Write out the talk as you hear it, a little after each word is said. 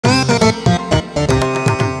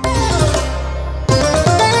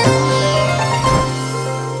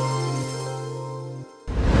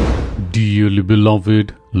Dearly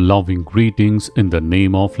beloved, loving greetings in the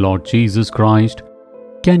name of Lord Jesus Christ.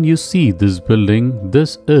 Can you see this building?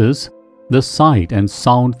 This is the Sight and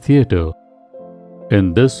Sound Theatre.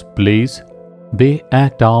 In this place, they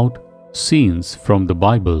act out scenes from the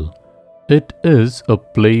Bible. It is a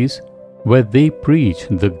place where they preach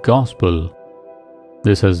the gospel.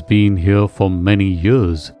 This has been here for many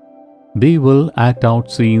years. They will act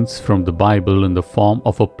out scenes from the Bible in the form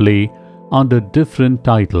of a play under different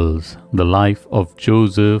titles: the life of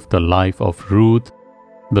Joseph, the life of Ruth,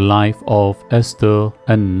 the life of Esther,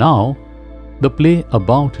 and now the play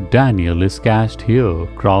about Daniel is cast here.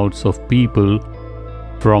 Crowds of people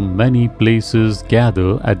from many places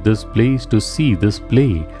gather at this place to see this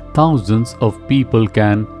play. Thousands of people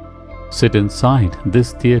can sit inside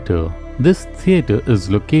this theatre. This theatre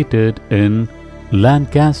is located in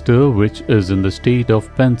Lancaster, which is in the state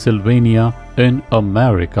of Pennsylvania in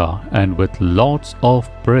America, and with lots of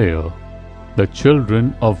prayer, the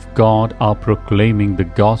children of God are proclaiming the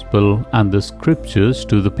gospel and the scriptures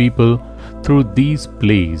to the people through these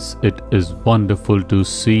plays. It is wonderful to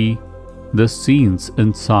see the scenes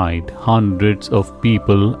inside. Hundreds of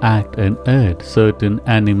people act in it. Certain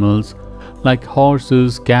animals like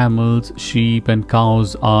horses, camels, sheep and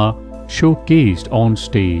cows are showcased on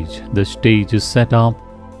stage. The stage is set up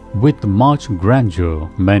with much grandeur.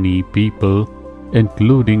 Many people,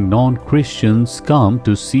 including non-Christians, come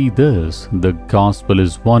to see this. The gospel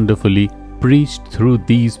is wonderfully preached through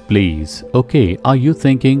these plays. Okay, are you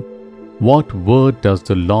thinking, what word does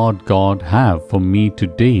the Lord God have for me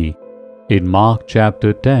today? In Mark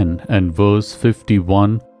chapter 10 and verse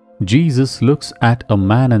 51, Jesus looks at a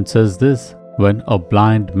man and says this: when a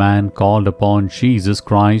blind man called upon Jesus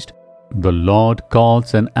Christ, the Lord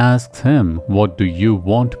calls and asks him, "What do you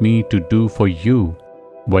want me to do for you?"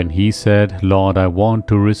 When he said, "Lord, I want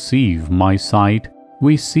to receive my sight,"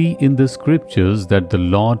 we see in the scriptures that the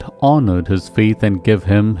Lord honored his faith and gave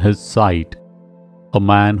him his sight. A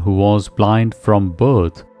man who was blind from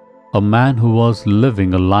birth, a man who was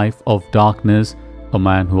living a life of darkness, a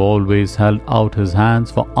man who always held out his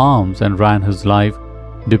hands for alms and ran his life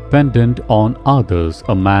dependent on others,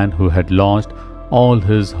 a man who had lost all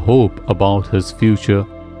his hope about his future.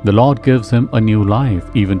 The Lord gives him a new life.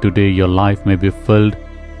 Even today, your life may be filled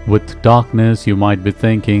with darkness. You might be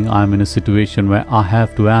thinking, I'm in a situation where I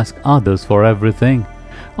have to ask others for everything.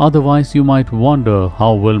 Otherwise, you might wonder,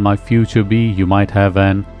 how will my future be? You might have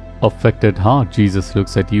an affected heart. Jesus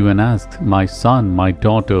looks at you and asks, "My son, my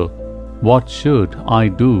daughter, what should I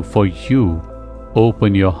do for you?"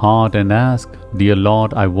 Open your heart and ask, "Dear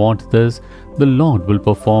Lord, I want this." The Lord will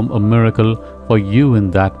perform a miracle for you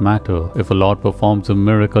in that matter. If the Lord performs a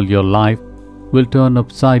miracle, your life will turn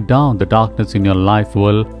upside down. The darkness in your life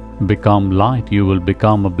will become light. You will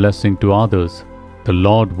become a blessing to others. The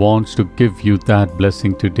Lord wants to give you that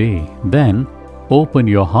blessing today. Then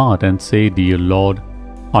open your heart and say, "Dear Lord,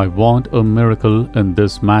 I want a miracle in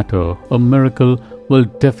this matter." A miracle will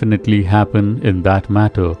definitely happen in that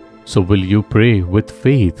matter. So will you pray with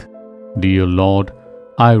faith? "Dear Lord,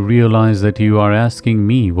 I realize that you are asking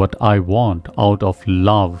me what I want out of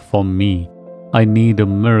love for me. I need a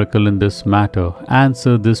miracle in this matter.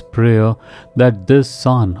 Answer this prayer that this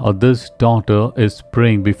son or this daughter is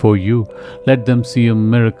praying before you. Let them see a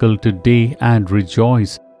miracle today and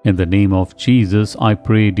rejoice. In the name of Jesus, I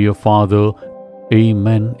pray, dear Father.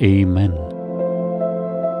 Amen. Amen.